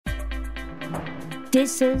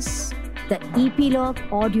This is the Epilogue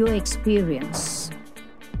audio experience.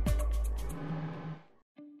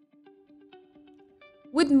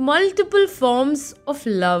 With multiple forms of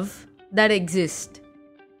love that exist,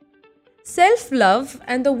 self-love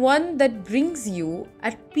and the one that brings you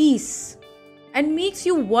at peace and makes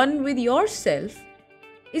you one with yourself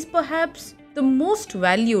is perhaps the most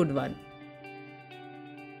valued one.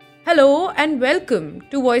 Hello and welcome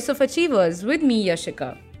to Voice of Achievers with me,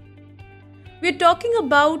 Yashika. We're talking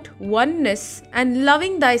about oneness and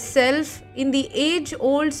loving thyself in the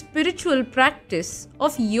age-old spiritual practice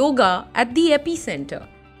of yoga at the epicenter.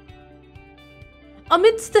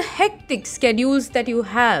 Amidst the hectic schedules that you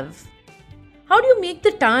have, how do you make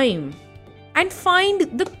the time and find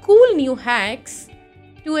the cool new hacks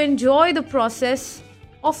to enjoy the process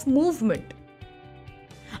of movement?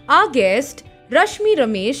 Our guest, Rashmi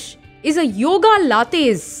Ramesh, is a yoga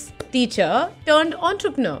lattes teacher turned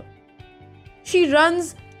entrepreneur. She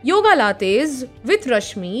runs Yoga Lattes with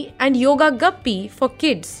Rashmi and Yoga Guppy for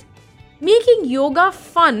kids, making yoga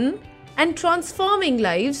fun and transforming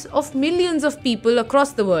lives of millions of people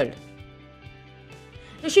across the world.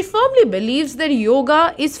 Now, she firmly believes that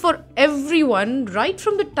yoga is for everyone right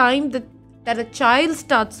from the time that a child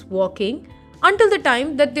starts walking until the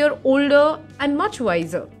time that they are older and much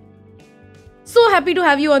wiser. So happy to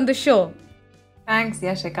have you on the show. Thanks,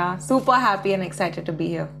 Yashika. Super happy and excited to be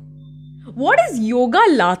here. What is yoga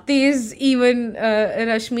lattes even,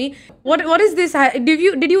 Rashmi? What is this? Did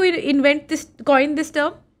you invent this, coin this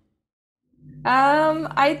term?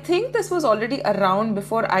 I think this was already around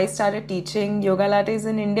before I started teaching yoga lattes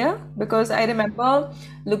in India, because I remember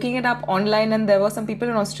looking it up online and there were some people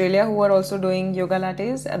in Australia who were also doing yoga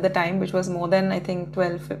lattes at the time, which was more than I think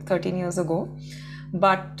 12, 13 years ago.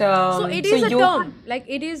 But so it is a term, like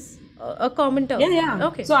it is a common term. Yeah.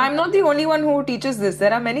 Okay. So I'm not the only one who teaches this.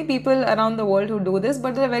 There are many people around the world who do this,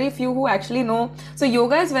 but there are very few who actually know. So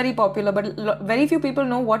yoga is very popular, but very few people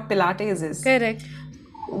know what Pilates is. Correct.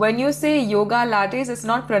 When you say yoga lattes, it's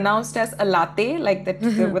not pronounced as a latte like that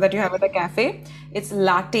that you have at a cafe. It's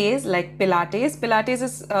lattes like Pilates. Pilates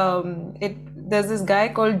is there's this guy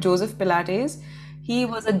called Joseph Pilates. He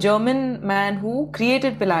was a German man who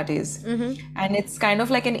created Pilates, and it's kind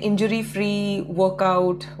of like an injury-free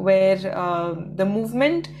workout where the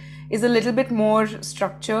movement is a little bit more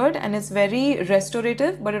structured and it's very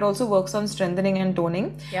restorative, but it also works on strengthening and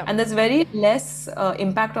toning. Yep. And there's very less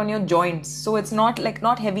impact on your joints. So it's not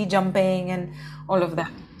heavy jumping and all of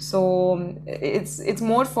that. So it's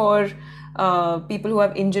more for people who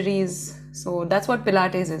have injuries. So that's what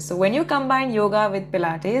Pilates is. So when you combine yoga with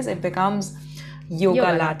Pilates, it becomes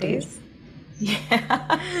yoga lattes.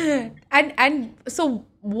 Yeah. And so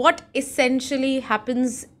what essentially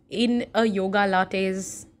happens in a yoga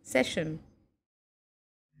lattes session?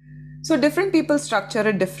 So different people structure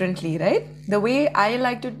it differently, right? The way I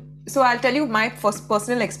like to, so I'll tell you my first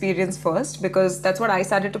personal experience first, because that's what I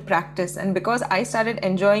started to practice, and because I started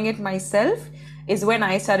enjoying it myself is when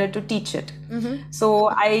I started to teach it. So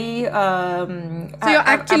So you're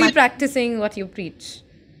actually practicing what you preach.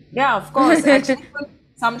 Yeah, of course. Actually,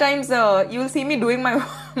 sometimes you'll see me doing my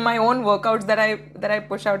my own workouts that I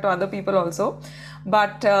push out to other people also.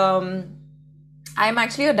 But I'm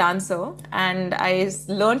actually a dancer, and I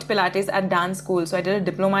learned Pilates at dance school. So I did a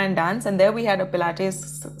diploma in dance, and there we had a Pilates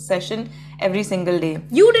session every single day.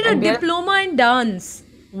 You did a diploma in dance.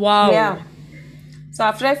 Wow. Yeah. So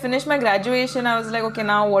after I finished my graduation, I was like, okay,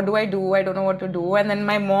 now what do? I don't know what to do. And then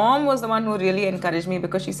my mom was the one who really encouraged me,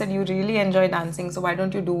 because she said, you really enjoy dancing, so why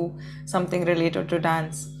don't you do something related to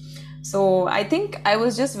dance? So I think I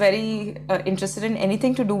was just very interested in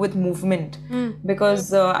anything to do with movement,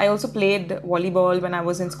 because I also played volleyball when I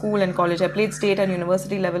was in school and college. I played state and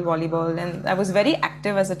university level volleyball, and I was very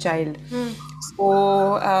active as a child. So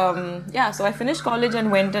so I finished college and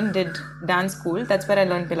went and did dance school. That's where I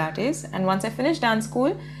learned Pilates. And once I finished dance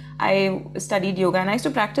school, I studied yoga, and I used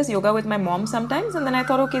to practice yoga with my mom sometimes. And then I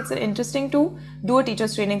thought, okay, it's interesting to do a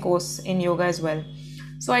teacher's training course in yoga as well.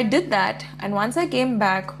 So I did that, and once I came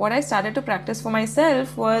back, what I started to practice for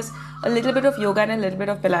myself was a little bit of yoga and a little bit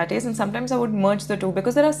of Pilates, and sometimes I would merge the two,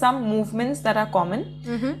 because there are some movements that are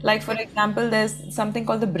common. Like for example, there's something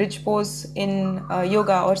called the bridge pose in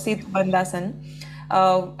yoga, or Setu Bandhasan.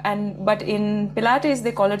 But in Pilates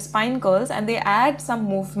they call it spine curls, and they add some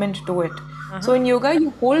movement to it. So in yoga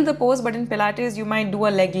you hold the pose, but in Pilates you might do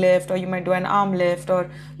a leg lift, or you might do an arm lift,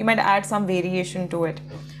 or you might add some variation to it.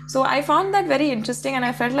 So I found that very interesting, and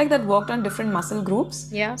I felt like that worked on different muscle groups.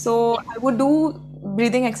 Yeah. So I would do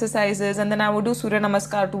breathing exercises, and then I would do Surya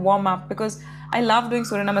Namaskar to warm up, because I love doing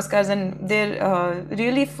Surya Namaskars, and they're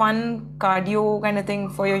really fun cardio kind of thing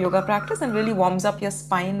for your yoga practice and really warms up your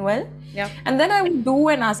spine well. Yeah. And then I would do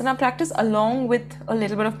an asana practice along with a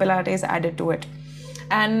little bit of Pilates added to it.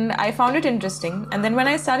 And I found it interesting. And then when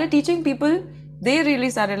I started teaching people, they really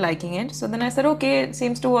started liking it. So then I said, okay, it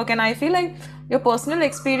seems to work. And I feel like your personal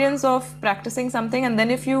experience of practicing something, and then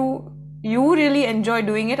if you really enjoy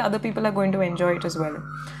doing it, other people are going to enjoy it as well.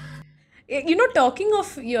 Talking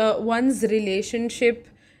of one's relationship,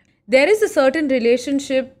 there is a certain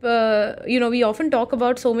relationship, we often talk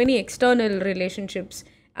about so many external relationships.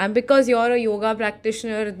 And because you're a yoga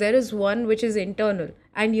practitioner, there is one which is internal,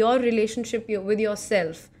 and your relationship with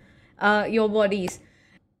yourself, your bodies.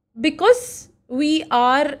 Because we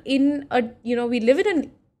are in we live in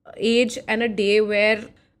an age and a day where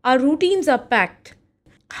our routines are packed.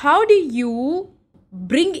 How do you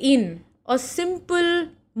bring in a simple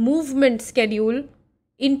movement schedule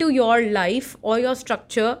into your life or your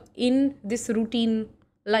structure in this routine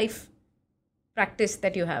life practice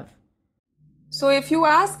that you have? So if you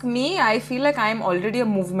ask me, I feel like I'm already a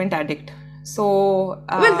movement addict. So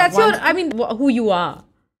well, that's who you are.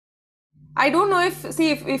 I don't know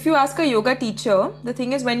if you ask a yoga teacher, the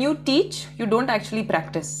thing is when you teach, you don't actually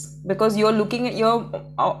practice, because you're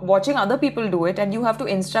watching other people do it, and you have to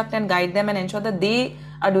instruct and guide them and ensure that they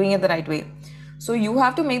are doing it the right way. So you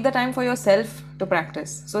have to make the time for yourself to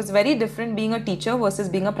practice. So it's very different being a teacher versus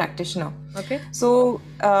being a practitioner. Okay. So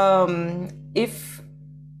if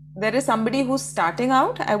there is somebody who's starting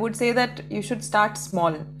out, I would say that you should start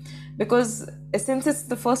small, because since it's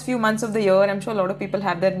the first few months of the year, I'm sure a lot of people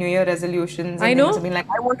have their New Year resolutions. I know. I mean, like,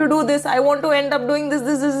 I want to do this, I want to end up doing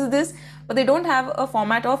this, but they don't have a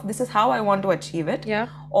format of this is how I want to achieve it. Yeah.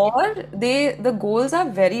 Or the goals are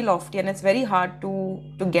very lofty and it's very hard to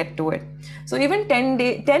get to it. So even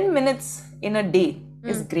 10 minutes in a day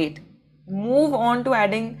is great. Move on to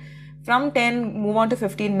adding from 10, move on to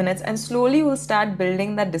 15 minutes, and slowly you'll start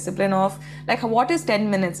building that discipline of, like, what is 10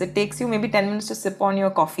 minutes? It takes you maybe 10 minutes to sip on your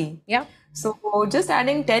coffee. Yeah. So just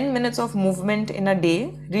adding 10 minutes of movement in a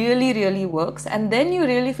day really, really works. And then you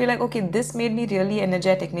really feel like, okay, this made me really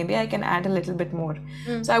energetic. Maybe I can add a little bit more.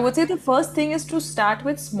 So I would say the first thing is to start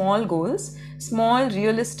with small goals, small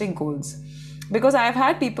realistic goals. Because I've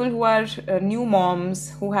had people who are new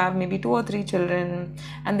moms who have maybe 2 or 3 children,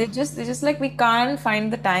 and they just like, we can't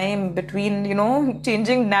find the time between,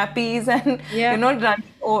 changing nappies and,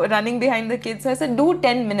 running behind the kids. So I said, do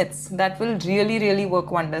 10 minutes. That will really, really work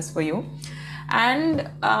wonders for you. And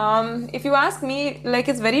if you ask me, like,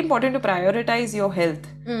 it's very important to prioritize your health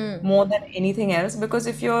more than anything else, because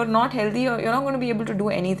if you're not healthy, you're not going to be able to do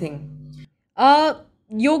anything.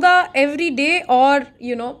 Yoga every day, or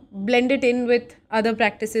blend it in with other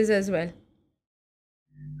practices as well?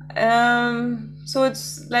 So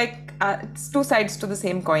it's like it's two sides to the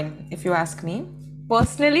same coin, if you ask me.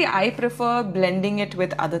 Personally, I prefer blending it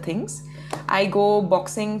with other things. I go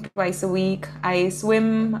boxing twice a week, I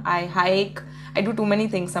swim, I hike. I do too many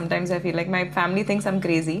things sometimes. I feel like my family thinks I'm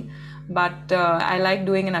crazy, but I like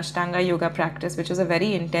doing an Ashtanga yoga practice, which is a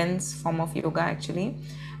very intense form of yoga actually.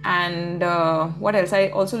 And what else? I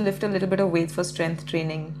also lift a little bit of weight for strength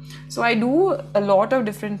training. So I do a lot of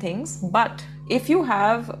different things. But if you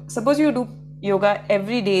suppose you do yoga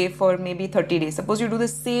every day for maybe 30 days, suppose you do the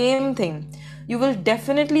same thing, you will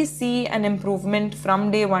definitely see an improvement from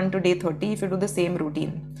day 1 to day 30 if you do the same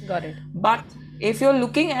routine. Got it. But if you're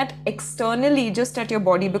looking at externally, just at your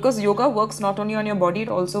body, because yoga works not only on your body, it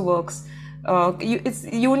also works, it's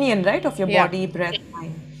union, right, of your body, breath,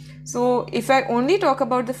 mind. So if I only talk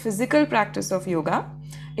about the physical practice of yoga,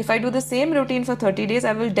 if I do the same routine for 30 days,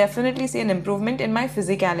 I will definitely see an improvement in my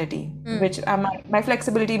physicality, which my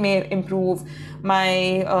flexibility may improve,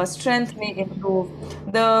 my strength may improve.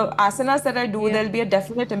 The asanas that I do, there'll be a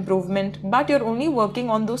definite improvement, but you're only working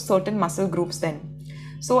on those certain muscle groups then.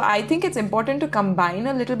 So I think it's important to combine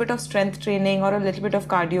a little bit of strength training or a little bit of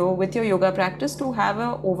cardio with your yoga practice to have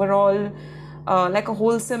a overall like a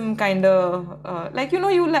wholesome kind of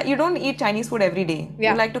you don't eat Chinese food every day.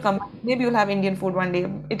 You like to combine. Maybe you'll have Indian food one day,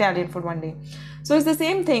 Italian food one day. So it's the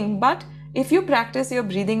same thing, but if you practice your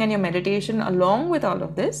breathing and your meditation along with all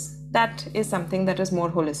of this, that is something that is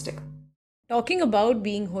more holistic. Talking about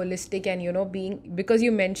being holistic and because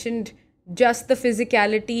you mentioned just the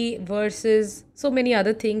physicality versus so many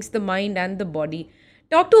other things, the mind and the body.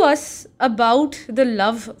 Talk to us about the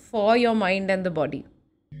love for your mind and the body.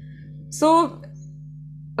 So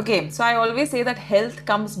I always say that health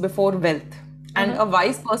comes before wealth. And a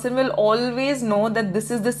wise person will always know that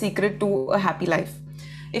this is the secret to a happy life.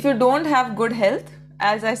 If you don't have good health,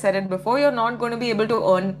 as I said it before, you're not going to be able to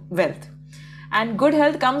earn wealth. And good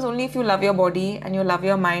health comes only if you love your body and you love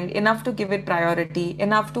your mind enough to give it priority,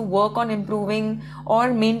 enough to work on improving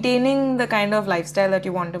or maintaining the kind of lifestyle that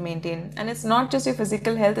you want to maintain. And it's not just your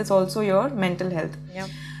physical health, it's also your mental health. Yeah.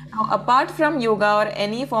 Now, apart from yoga or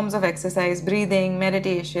any forms of exercise, breathing,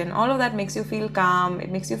 meditation, all of that makes you feel calm, it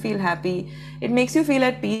makes you feel happy, it makes you feel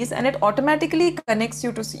at peace, and it automatically connects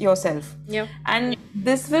you to yourself. Yeah. And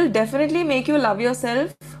this will definitely make you love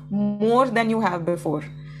yourself more than you have before.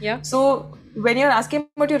 Yeah. So when you're asking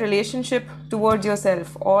about your relationship towards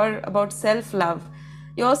yourself or about self-love,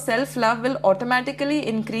 your self-love will automatically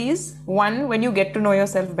increase, one, when you get to know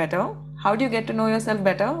yourself better. How do you get to know yourself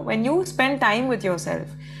better? When you spend time with yourself.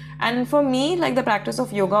 And for me, like the practice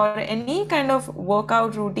of yoga or any kind of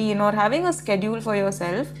workout routine or having a schedule for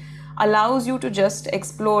yourself allows you to just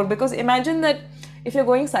explore. Because imagine that if you're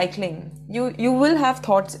going cycling, you will have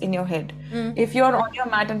thoughts in your head. If you're on your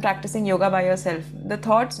mat and practicing yoga by yourself, the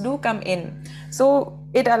thoughts do come in. So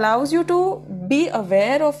it allows you to be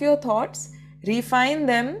aware of your thoughts, refine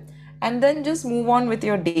them, and then just move on with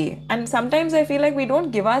your day. And sometimes I feel like we don't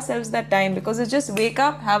give ourselves that time because it's just wake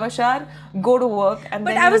up, have a shower, go to work, and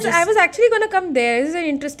But then I was actually going to come there. This is an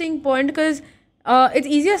interesting point because it's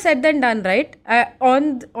easier said than done, right?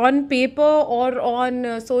 On paper or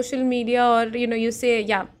on social media, or you say,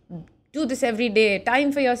 yeah, do this every day,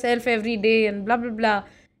 time for yourself every day, and blah blah blah.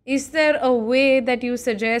 Is there a way that you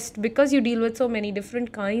suggest, because you deal with so many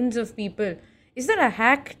different kinds of people, is there a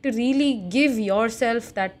hack to really give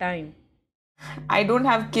yourself that time? I don't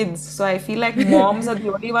have kids, so I feel like moms are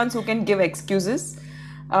the only ones who can give excuses.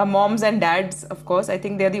 Moms and dads, of course, I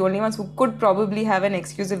think they're the only ones who could probably have an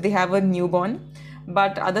excuse if they have a newborn.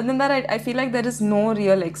 But other than that, I feel like there is no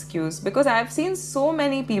real excuse because I've seen so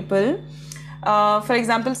many people. For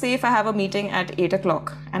example, say if I have a meeting at 8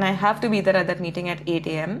 o'clock and I have to be there at that meeting at 8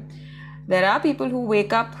 a.m., there are people who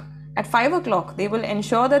wake up at 5 o'clock. They will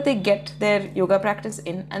ensure that they get their yoga practice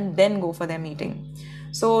in and then go for their meeting.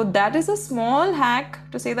 So that is a small hack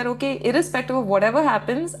to say that, okay, irrespective of whatever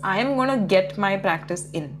happens, I am going to get my practice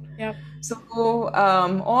in. Yeah. So,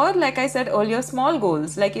 or like I said earlier, small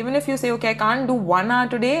goals. Like even if you say, okay, I can't do 1 hour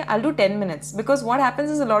today, I'll do 10 minutes. Because what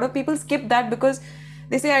happens is a lot of people skip that because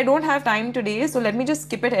they say, I don't have time today, so let me just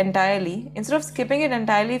skip it entirely. Instead of skipping it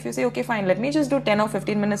entirely, if you say, okay, fine, let me just do 10 or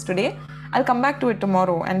 15 minutes today, I'll come back to it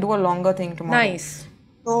tomorrow and do a longer thing tomorrow. Nice.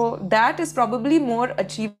 So that is probably more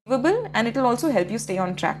achievable and it will also help you stay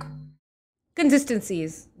on track. Consistency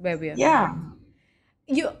is where we are. Yeah.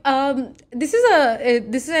 This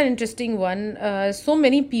is an interesting one. So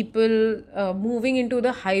many people moving into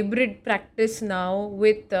the hybrid practice now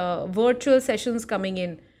with virtual sessions coming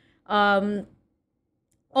in.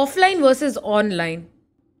 Offline versus online.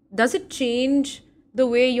 Does it change the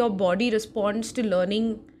way your body responds to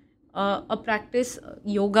learning a practice,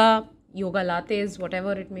 yoga lattes,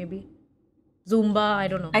 whatever it may be, Zumba, I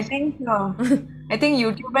don't know. I think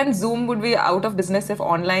YouTube and Zoom would be out of business if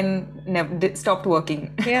online stopped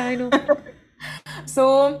working. Yeah, I know.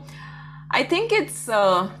 So I think it's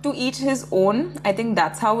to each his own. I think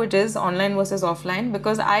that's how it is, online versus offline,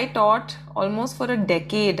 because I taught almost for a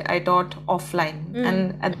decade, I taught offline.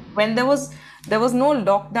 And when there was no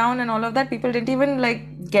lockdown and all of that, people didn't even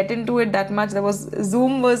like get into it that much.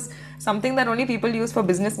 Zoom was something that only people use for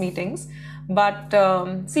business meetings. But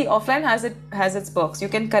see, offline has its perks. You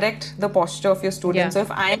can correct the posture of your students. Yeah.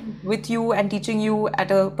 So if I'm with you and teaching you at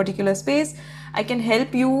a particular space, I can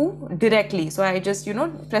help you directly. So I just,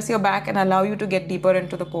 press your back and allow you to get deeper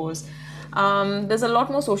into the pose. There's a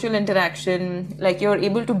lot more social interaction. Like you're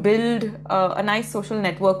able to build a nice social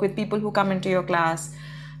network with people who come into your class.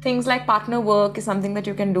 Things like partner work is something that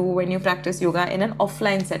you can do when you practice yoga in an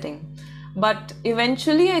offline setting. But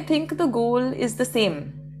eventually, I think the goal is the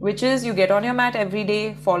same, which is you get on your mat every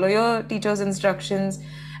day, follow your teacher's instructions.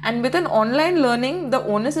 And with an online learning, the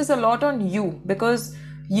onus is a lot on you because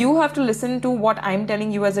you have to listen to what I'm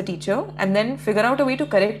telling you as a teacher and then figure out a way to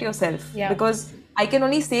correct yourself. Yeah. Because I can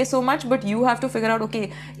only say so much, but you have to figure out,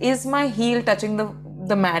 okay, is my heel touching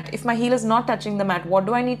the mat? If my heel is not touching the mat, what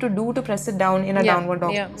do I need to do to press it down in a downward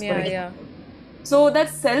dog? Yeah. So that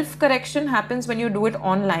self-correction happens when you do it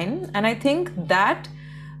online. And I think that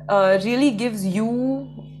really gives you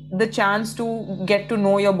the chance to get to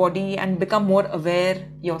know your body and become more aware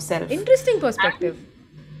yourself. Interesting perspective.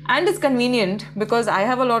 And it's convenient because I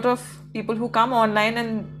have a lot of people who come online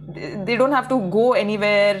and they don't have to go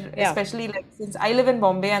anywhere, especially like since I live in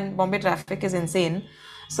Bombay and Bombay traffic is insane.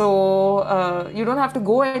 So you don't have to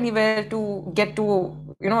go anywhere to get to,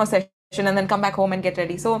 a session and then come back home and get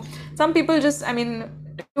ready. So some people just,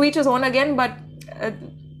 to each his own again, but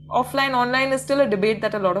offline, online is still a debate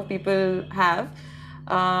that a lot of people have.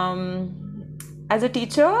 as a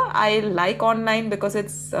teacher, I like online because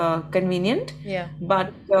it's convenient. Yeah.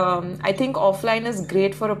 But I think offline is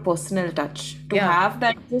great for a personal touch. To Yeah. have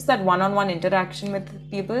that one-on-one interaction with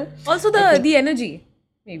people. Also the energy,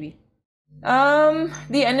 maybe.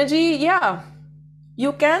 The energy, yeah.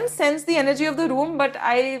 You can sense the energy of the room, but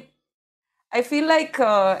I feel like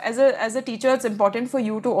as a teacher, it's important for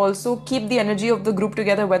you to also keep the energy of the group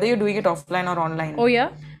together, whether you're doing it offline or online. Oh yeah?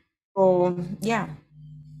 So, yeah.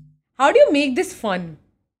 How do you make this fun?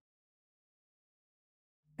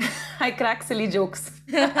 I crack silly jokes.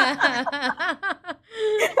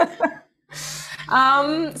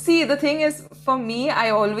 See, the thing is, for me, I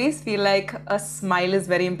always feel like a smile is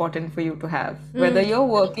very important for you to have, whether you're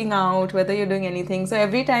working out, whether you're doing anything. So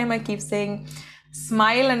every time I keep saying,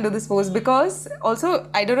 smile and do this pose, because also,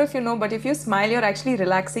 I don't know if you know, but if you smile, you're actually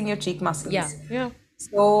relaxing your cheek muscles. Yeah.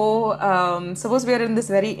 So, suppose we are in this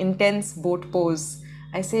very intense boat pose.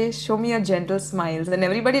 I say, show me your gentle smiles. And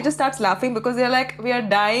everybody just starts laughing because they're like, we are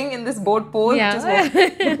dying in this boat pose, Yeah.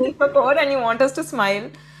 which is what and you want us to smile.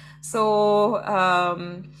 So,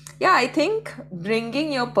 yeah, I think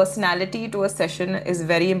bringing your personality to a session is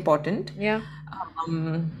very important. Yeah.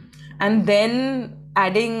 And then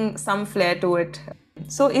adding some flair to it.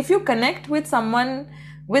 So, if you connect with someone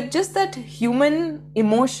with just that human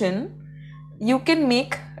emotion, you can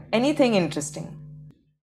make anything interesting.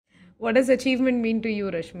 What does achievement mean to you,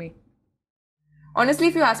 Rashmi? Honestly,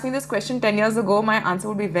 if you asked me this question 10 years ago, my answer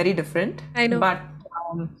would be very different. I know. But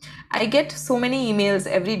I get so many emails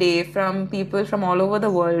every day from people from all over the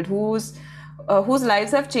world whose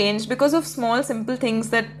lives have changed because of small, simple things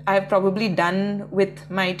that I've probably done with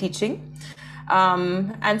my teaching.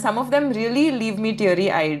 And some of them really leave me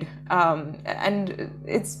teary-eyed. And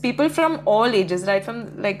it's people from all ages, right?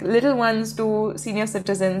 From like little ones to senior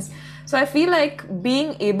citizens. So I feel like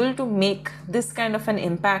being able to make this kind of an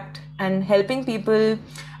impact and helping people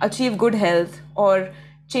achieve good health or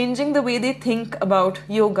changing the way they think about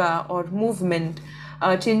yoga or movement,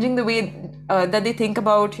 changing the way that they think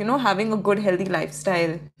about, having a good healthy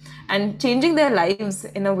lifestyle and changing their lives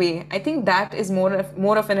in a way, I think that is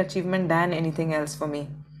more of an achievement than anything else for me.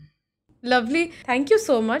 Lovely. Thank you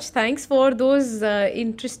so much. Thanks for those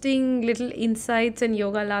interesting little insights and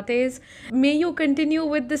yoga lattes. May you continue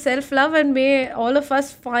with the self-love and may all of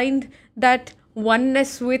us find that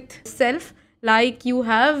oneness with self like you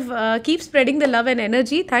have. Keep spreading the love and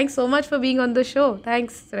energy. Thanks so much for being on the show.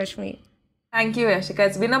 Thanks, Rashmi. Thank you, Yashika.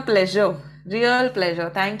 It's been a pleasure. Real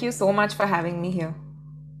pleasure. Thank you so much for having me here.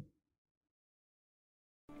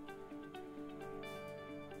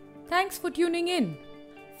 Thanks for tuning in.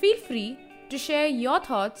 Feel free to share your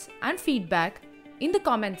thoughts and feedback in the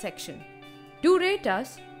comment section. Do rate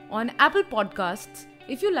us on Apple Podcasts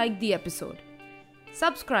if you like the episode.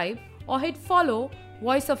 Subscribe or hit follow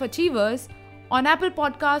Voice of Achievers on Apple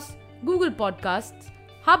Podcasts, Google Podcasts,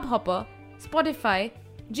 Hubhopper, Spotify,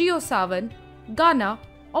 JioSaavn, Gaana,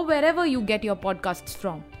 or wherever you get your podcasts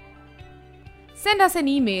from. Send us an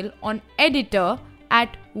email on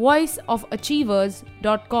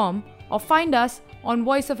editor@voiceofachievers.com or find us on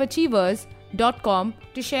voiceofachievers.com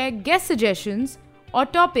to share guest suggestions or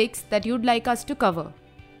topics that you'd like us to cover.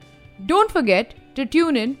 Don't forget to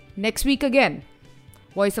tune in next week again.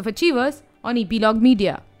 Voice of Achievers on Epilogue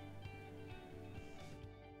Media.